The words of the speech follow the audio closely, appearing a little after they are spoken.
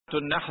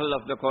An-Nahl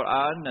of the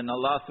Quran, and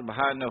Allah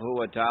subhanahu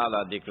wa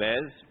ta'ala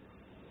declares,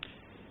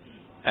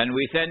 and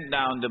we sent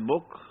down the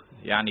book,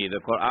 yani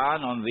the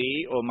Quran, on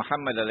thee, O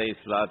Muhammad alayhi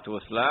salatu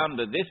wasalam,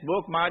 that this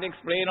book might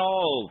explain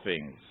all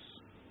things.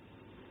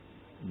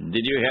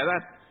 Did you hear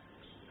that?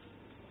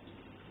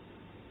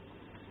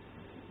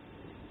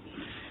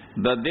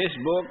 That this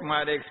book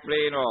might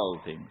explain all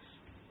things.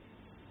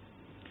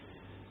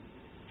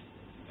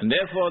 And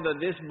therefore that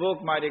this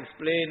book might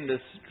explain the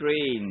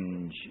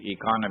strange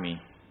economy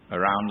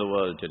around the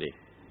world today,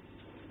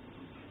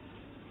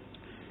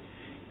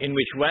 in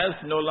which wealth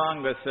no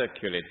longer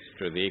circulates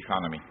through the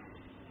economy,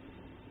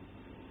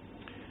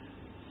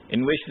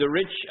 in which the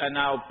rich are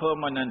now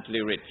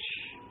permanently rich,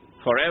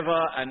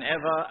 forever and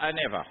ever and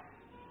ever,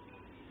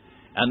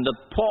 and the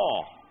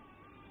poor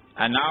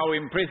are now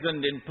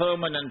imprisoned in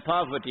permanent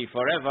poverty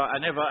forever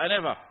and ever and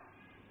ever.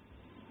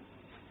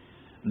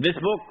 This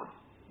book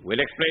will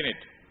explain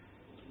it.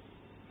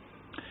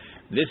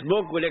 This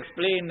book will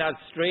explain that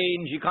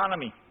strange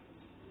economy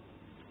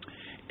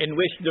in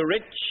which the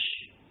rich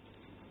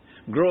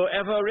grow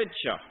ever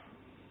richer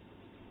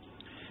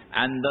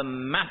and the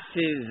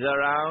masses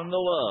around the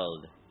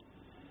world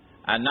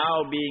are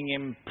now being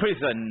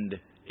imprisoned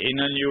in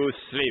a new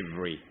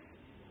slavery.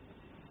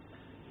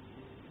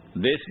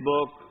 This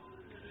book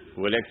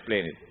will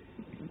explain it.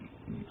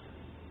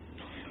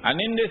 And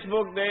in this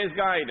book there is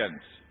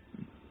guidance.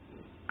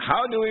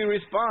 How do we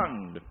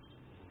respond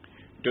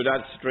to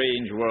that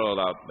strange world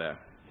out there?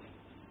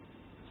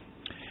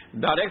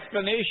 That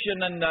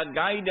explanation and that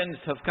guidance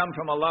have come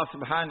from Allah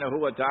subhanahu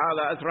wa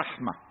ta'ala as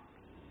rahmah.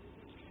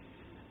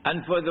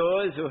 And for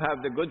those who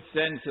have the good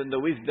sense and the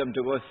wisdom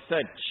to go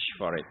search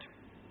for it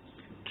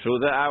through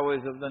the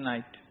hours of the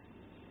night,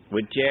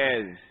 with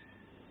tears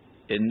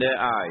in their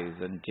eyes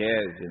and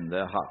tears in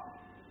their heart.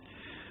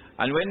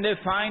 And when they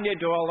find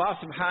it, Allah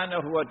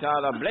subhanahu wa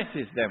ta'ala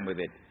blesses them with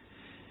it.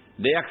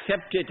 They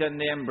accept it and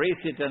they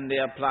embrace it and they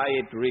apply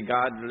it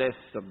regardless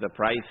of the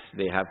price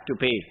they have to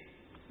pay.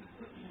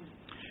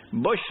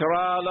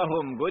 Bushra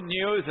lahum, good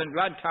news and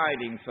glad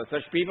tidings for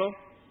such people.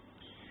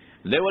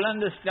 They will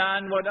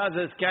understand what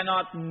others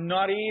cannot,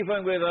 not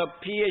even with a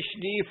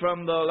PhD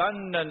from the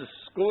London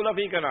School of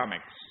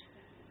Economics.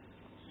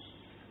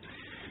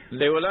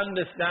 They will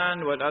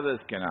understand what others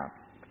cannot.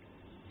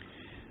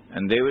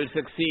 And they will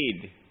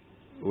succeed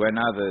when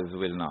others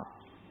will not.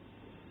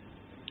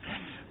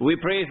 We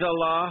praise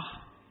Allah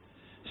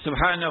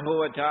subhanahu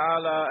wa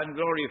ta'ala and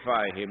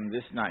glorify Him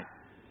this night.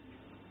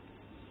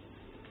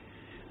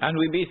 And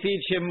we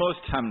beseech Him most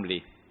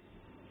humbly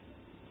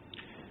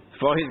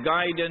for His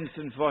guidance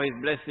and for His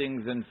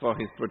blessings and for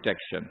His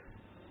protection.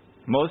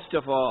 Most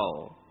of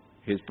all,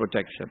 His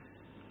protection.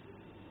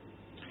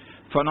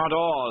 For not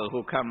all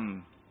who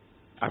come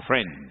are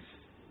friends.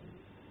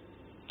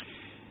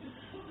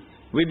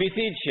 We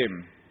beseech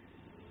Him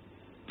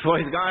for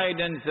His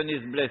guidance and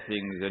His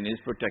blessings and His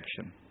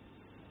protection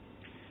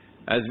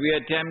as we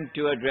attempt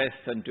to address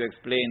and to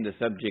explain the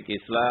subject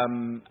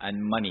Islam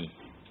and money,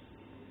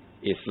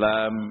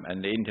 Islam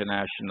and the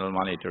international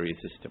monetary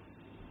system.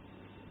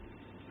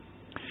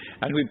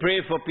 And we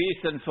pray for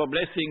peace and for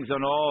blessings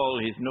on all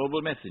His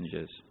noble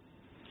messengers,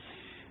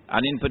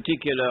 and in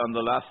particular on the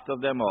last of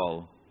them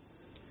all,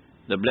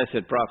 the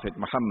blessed Prophet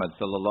Muhammad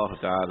sallallahu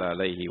ta'ala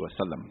alayhi wa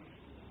sallam.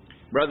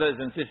 Brothers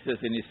and sisters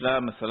in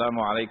Islam, assalamu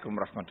alaikum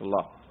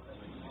rahmatullah.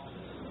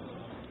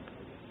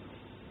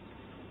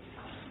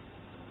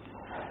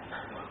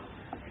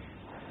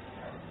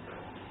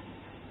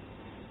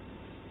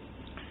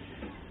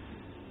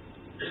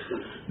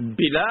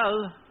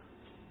 Bilal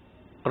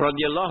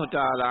radiallahu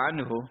ta'ala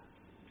anhu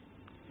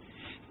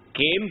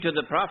came to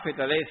the Prophet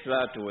alayhi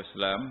salatu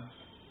wasalam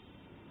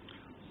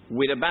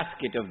with a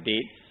basket of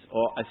dates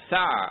or a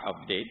sa'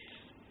 of dates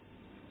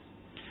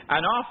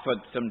and offered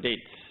some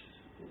dates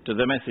to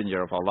the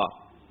Messenger of Allah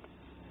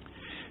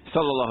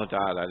sallallahu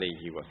ta'ala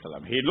alayhi wa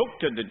sallam. He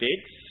looked at the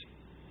dates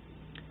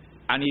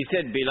and he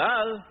said,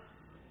 Bilal,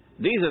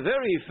 these are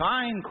very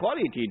fine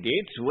quality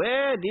dates.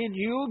 Where did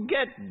you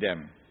get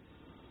them?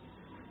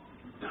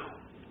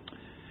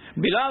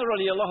 Bilal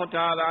radiallahu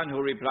ta'ala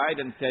anhu replied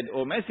and said,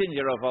 O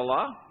Messenger of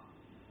Allah,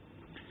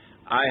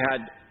 I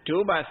had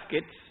 2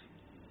 baskets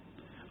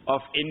of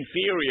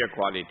inferior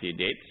quality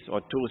dates, or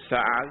 2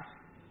 sa'as,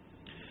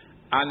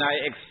 and I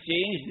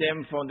exchanged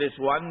them for this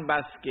 1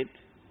 basket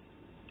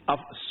of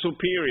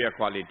superior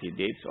quality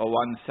dates, or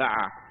 1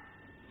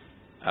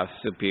 sa'a of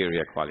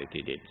superior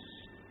quality dates.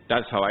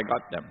 That's how I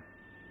got them.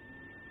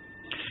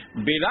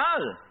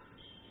 Bilal,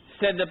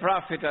 said the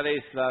Prophet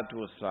alayhi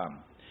salatu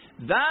wasalam,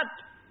 that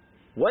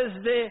was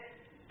the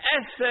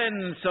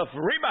essence of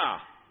riba.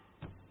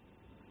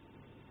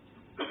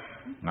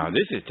 Now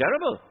this is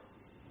terrible.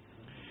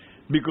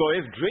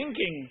 Because if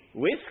drinking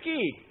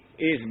whiskey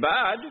is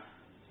bad,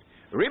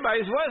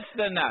 riba is worse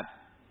than that.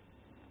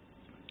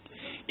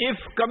 If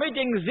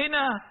committing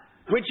zina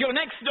with your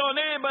next door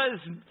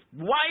neighbor's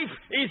wife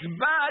is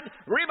bad,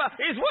 riba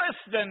is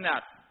worse than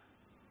that.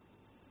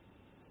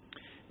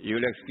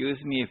 You'll excuse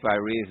me if I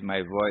raise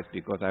my voice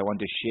because I want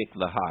to shake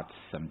the hearts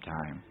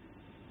sometime.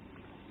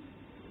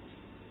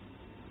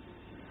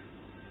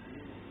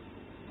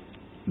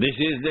 This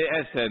is the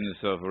essence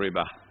of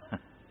riba.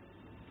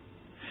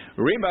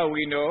 Riba,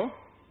 we know,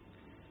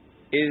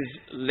 is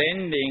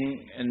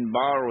lending and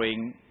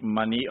borrowing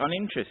money on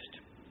interest.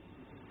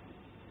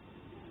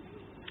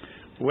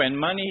 When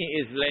money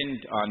is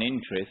lent on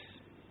interest,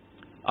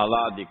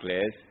 Allah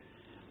declares,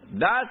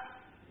 that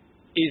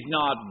is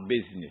not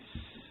business.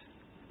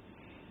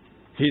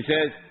 He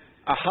says,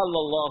 أَحَلَّ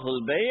اللَّهُ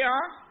الْبَيْعَ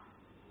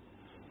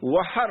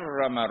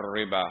وَحَرَّمَ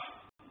الرِّبَى.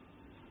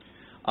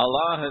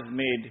 Allah has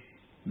made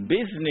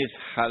business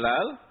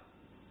halal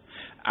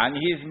and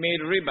He's made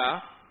riba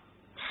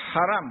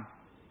haram.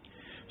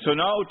 So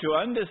now to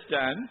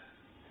understand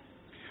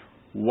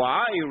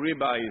why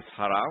riba is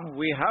haram,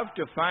 we have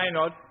to find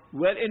out,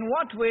 well, in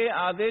what way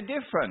are they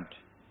different?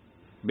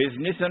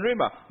 Business and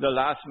riba. The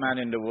last man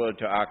in the world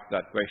to ask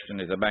that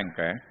question is a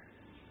banker.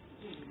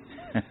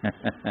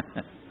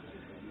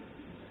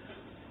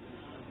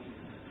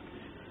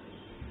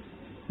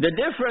 The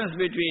difference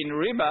between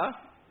riba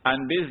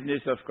and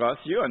business, of course,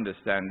 you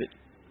understand it.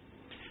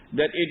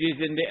 That it is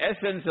in the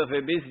essence of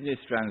a business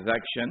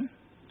transaction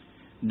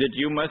that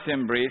you must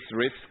embrace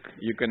risk.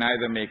 You can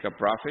either make a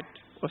profit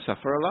or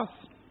suffer a loss.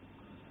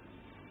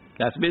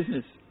 That's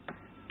business.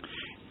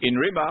 In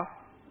riba,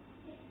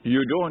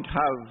 you don't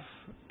have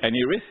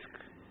any risk.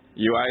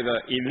 You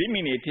either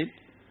eliminate it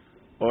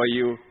or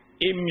you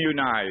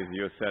immunize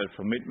yourself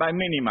from it by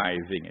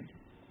minimizing it.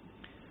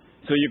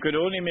 So you could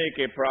only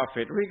make a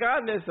profit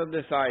regardless of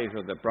the size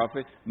of the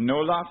profit, no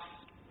loss.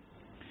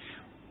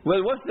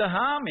 Well, what's the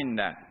harm in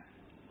that?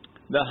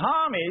 The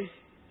harm is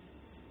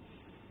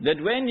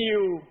that when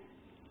you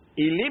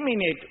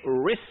eliminate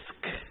risk,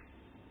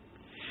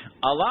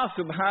 Allah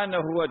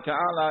subhanahu wa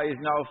ta'ala is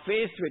now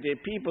faced with a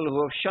people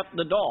who have shut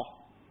the door.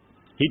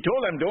 He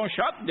told them, don't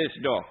shut this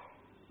door.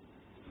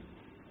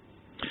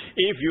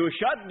 If you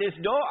shut this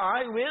door,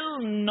 I will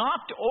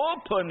not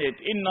open it.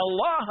 Inna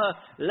Allah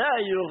la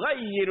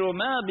yughayyiru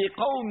ma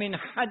biqawmin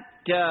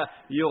hatta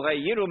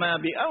yughayyiru ma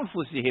bi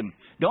anfusihim.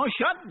 Don't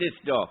shut this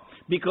door,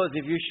 because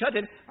if you shut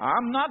it,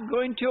 I'm not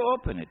going to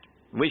open it.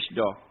 Which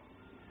door?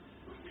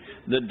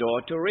 The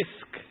door to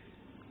risk,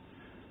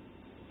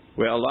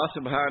 where Allah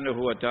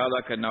subhanahu wa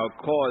ta'ala can now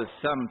cause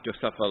some to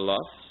suffer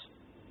loss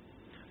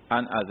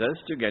and others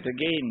to get a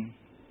gain.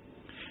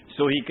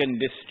 So He can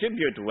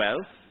distribute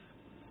wealth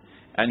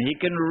and He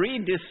can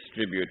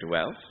redistribute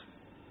wealth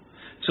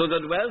so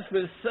that wealth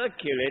will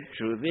circulate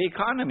through the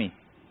economy.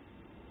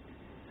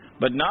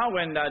 But now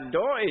when that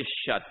door is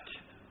shut,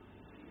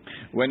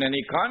 when an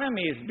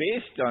economy is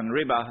based on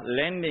riba,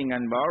 lending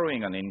and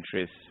borrowing on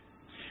interest,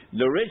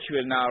 the rich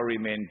will now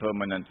remain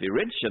permanently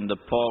rich and the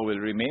poor will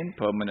remain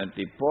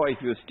permanently poor. If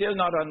you still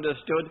not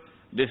understood,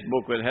 this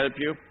book will help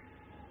you.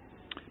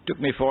 Took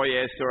me 4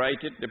 years to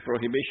write it, The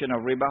Prohibition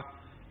of Riba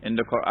in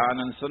the Quran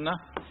and Sunnah.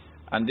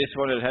 And this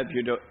one will help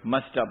you to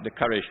muster up the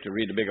courage to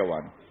read the bigger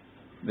one,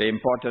 The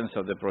Importance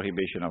of the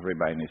Prohibition of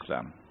Riba in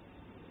Islam.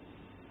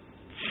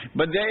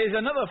 But there is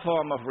another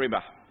form of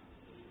riba.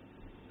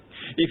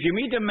 If you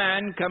meet a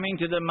man coming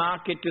to the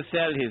market to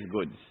sell his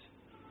goods,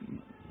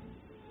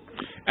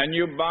 and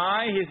you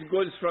buy his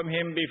goods from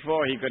him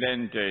before he could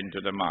enter into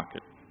the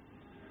market,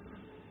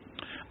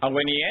 and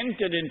when he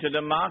entered into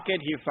the market,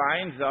 he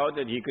finds out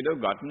that he could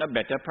have gotten a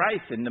better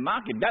price in the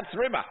market. That's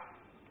riba.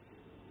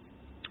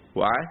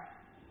 Why?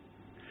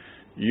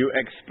 You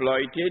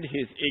exploited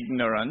his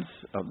ignorance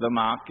of the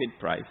market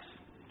price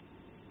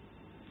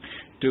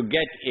to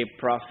get a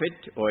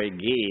profit or a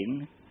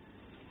gain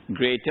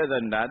greater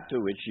than that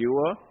to which you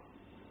were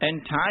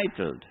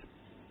entitled.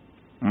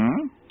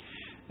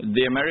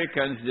 The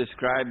Americans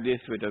describe this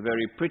with a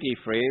very pretty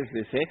phrase.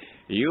 They say,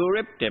 you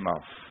ripped him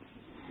off.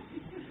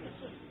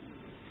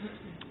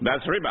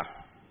 That's riba.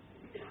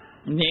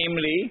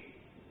 Namely,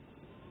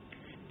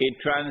 a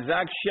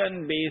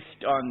transaction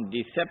based on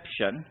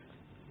deception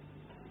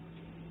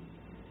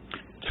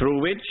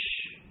through which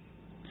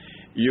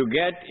you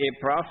get a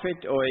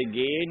profit or a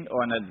gain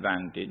or an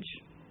advantage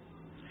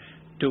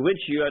to which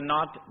you are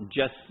not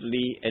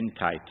justly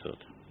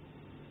entitled.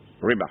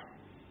 Riba.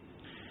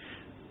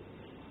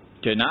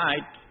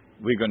 Tonight,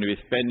 we're going to be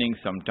spending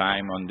some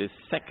time on this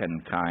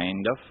second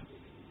kind of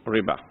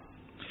riba.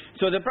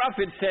 So the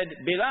Prophet said,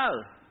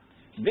 Bilal,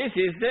 this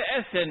is the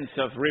essence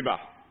of riba.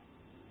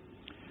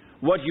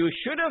 What you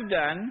should have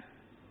done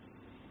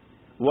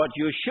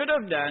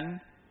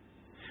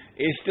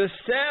is to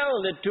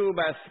sell the 2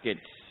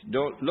 baskets.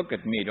 Don't look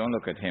at me, don't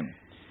look at him.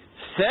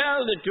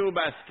 Sell the 2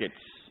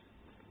 baskets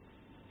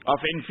of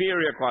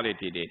inferior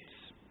quality dates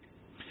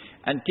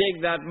and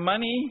take that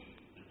money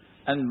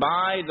and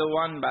buy the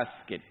 1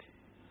 basket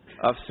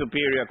of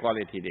superior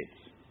quality dates.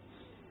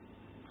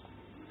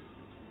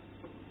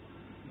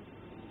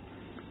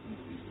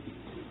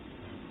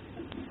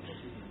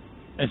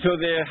 And so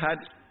they had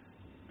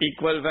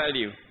equal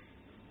value.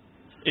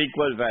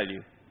 Equal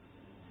value.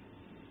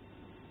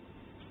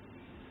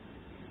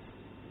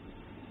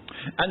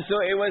 And so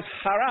it was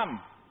haram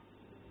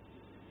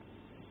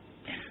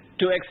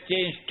to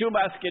exchange 2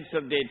 baskets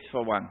of dates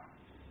for 1.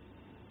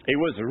 It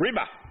was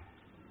riba.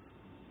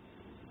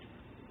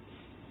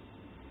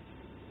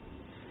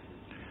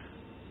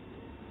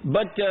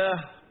 But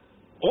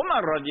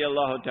Umar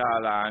radiallahu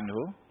ta'ala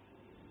anhu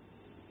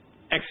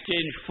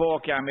exchanged 4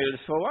 camels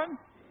for 1.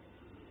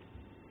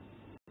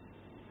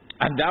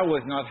 And that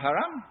was not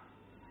haram.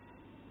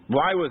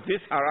 Why was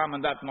this haram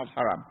and that not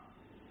haram?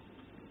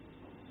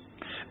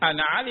 And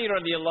Ali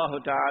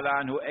radiallahu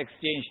ta'ala anhu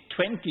exchanged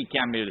 20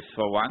 camels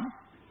for 1.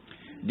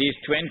 These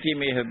 20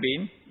 may have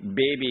been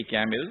baby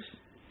camels,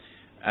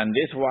 and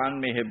this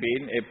one may have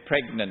been a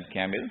pregnant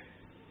camel.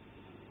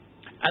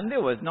 And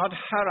there was not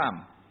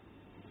haram.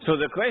 So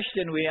the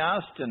question we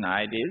asked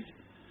tonight is,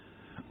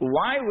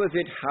 why was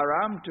it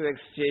haram to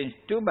exchange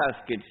 2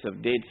 baskets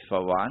of dates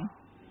for 1?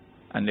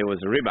 And there was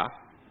riba.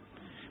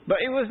 But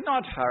it was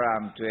not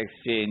haram to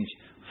exchange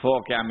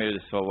 4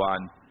 camels for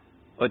 1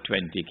 or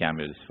 20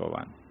 camels for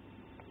 1.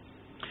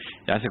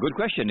 That's a good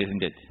question,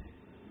 isn't it?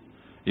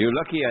 You're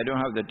lucky I don't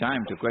have the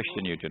time to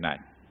question you tonight.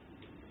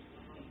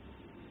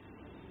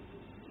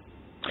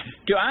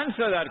 To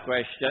answer that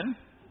question,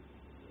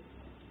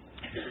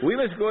 we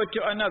must go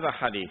to another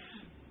hadith.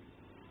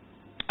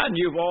 And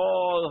you've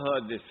all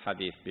heard this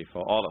hadith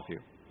before, all of you.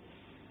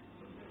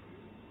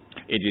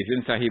 It is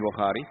in Sahih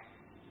Bukhari.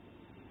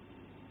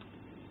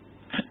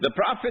 The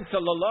Prophet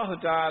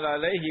sallallahu ta'ala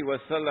alayhi wa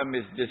sallam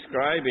is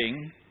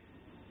describing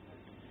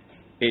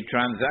a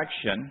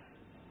transaction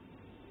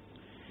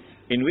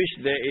in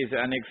which there is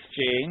an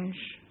exchange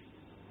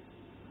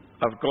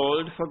of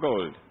gold for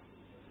gold,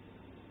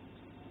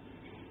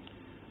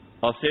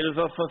 or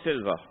silver for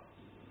silver,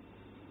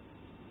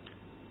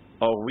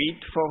 or wheat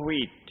for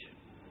wheat,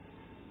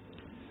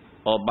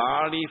 or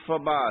barley for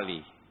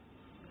barley,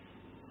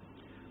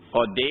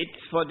 or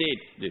dates for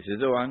dates. This is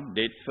the one,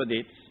 dates for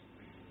dates.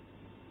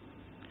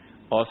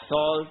 Or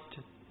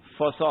salt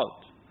for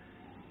salt.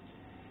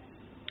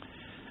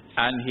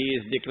 And he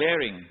is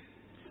declaring,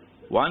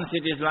 once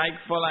it is like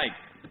for like,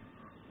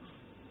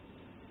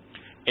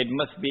 it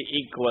must be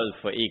equal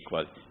for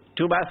equal.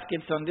 2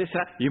 baskets on this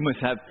side, you must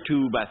have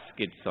 2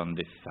 baskets on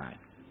this side.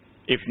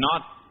 If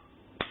not,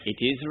 it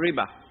is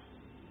riba.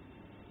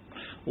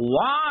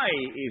 Why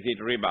is it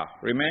riba?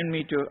 Remind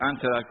me to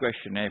answer that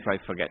question if I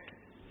forget.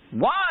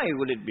 Why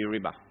would it be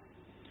riba?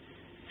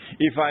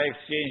 If I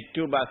exchange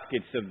 2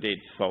 baskets of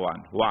dates for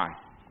 1, why?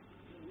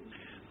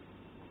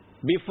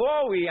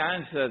 Before we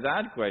answer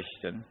that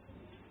question,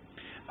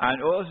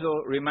 and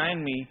also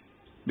remind me,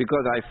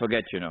 because I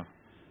forget,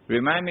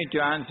 remind me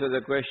to answer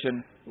the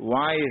question,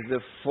 why is the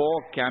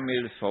 4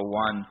 camels for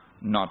 1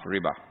 not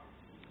riba?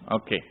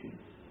 Okay.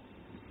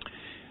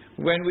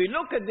 When we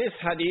look at this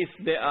hadith,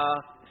 there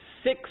are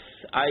 6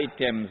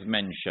 items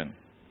mentioned.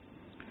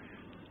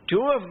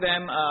 2 of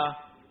them are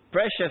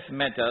precious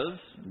metals,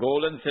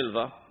 gold and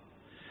silver,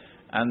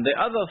 and the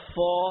other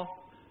 4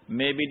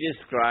 may be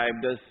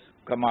described as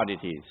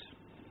commodities.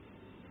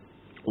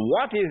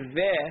 What is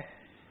there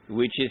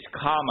which is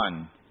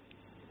common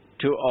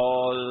to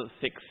all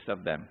 6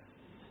 of them?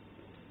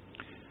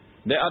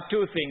 There are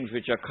 2 things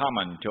which are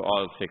common to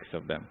all 6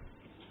 of them.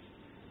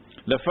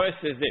 The first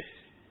is this,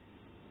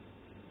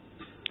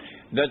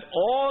 that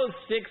all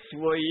 6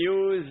 were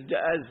used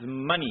as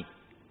money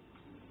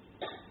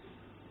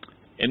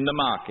in the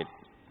market,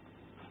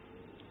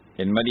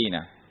 in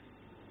Medina.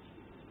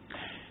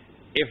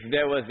 If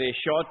there was a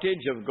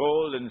shortage of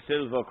gold and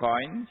silver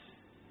coins,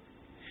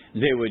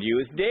 they would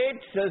use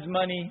dates as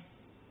money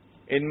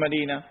in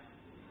Medina.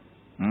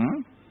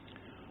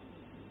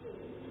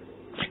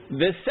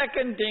 The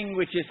second thing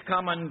which is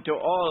common to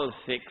all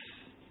 6,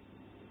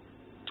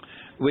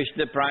 which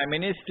the Prime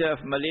Minister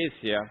of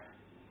Malaysia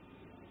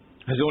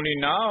has only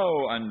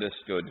now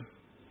understood,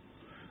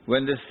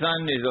 when the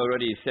sun is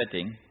already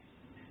setting,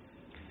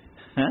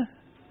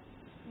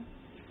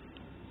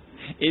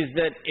 is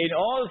that in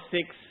all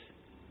 6,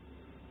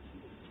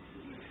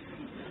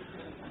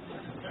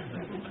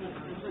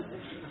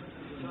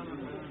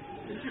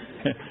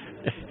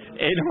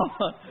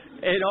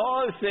 in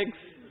all 6,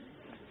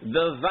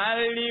 the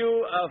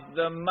value of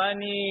the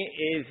money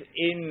is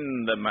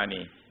in the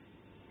money.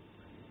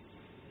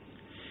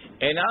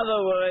 In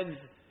other words,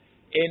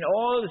 in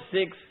all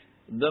 6,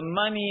 the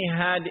money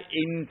had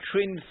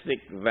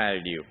intrinsic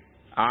value.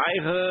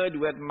 I heard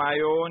with my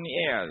own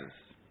ears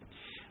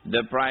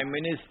the Prime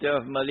Minister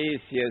of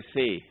Malaysia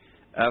say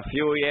a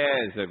few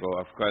years ago,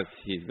 of course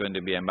he's going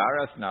to be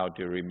embarrassed now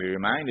to be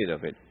reminded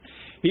of it.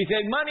 He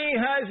said, money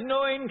has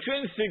no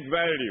intrinsic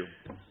value.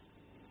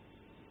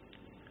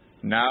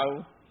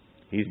 Now,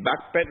 he's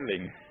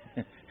backpedaling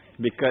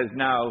because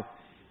now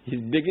he's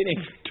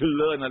beginning to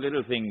learn a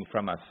little thing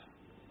from us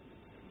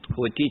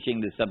who are teaching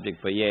the subject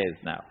for years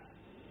now.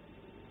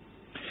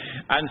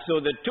 And so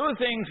the 2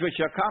 things which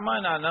are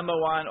common are, number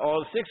 1,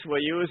 all 6 were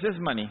used as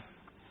money.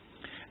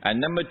 And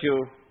number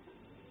 2,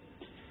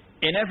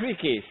 in every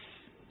case,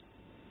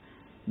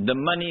 the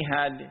money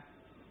had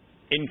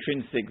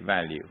intrinsic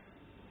value.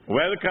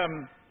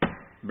 Welcome,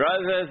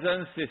 brothers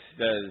and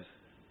sisters,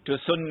 to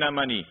Sunnah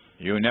money.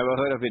 You never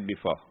heard of it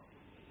before.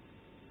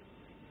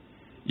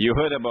 You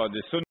heard about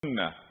the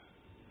Sunnah,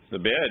 the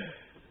bed.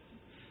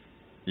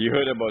 You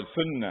heard about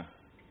Sunnah,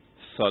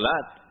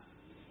 Salat.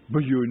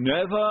 But you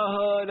never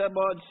heard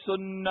about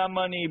sunnah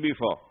money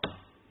before.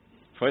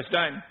 First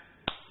time.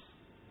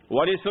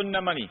 What is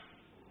sunnah money?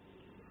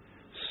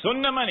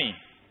 Sunnah money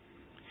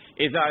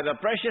is either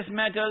precious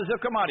metals or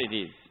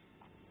commodities.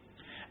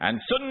 And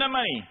sunnah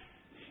money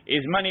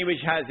is money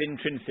which has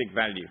intrinsic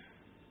value.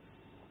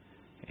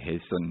 It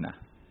is sunnah.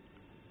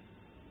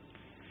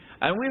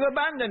 And we've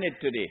abandoned it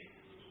today.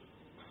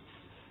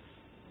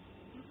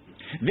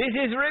 This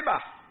is riba.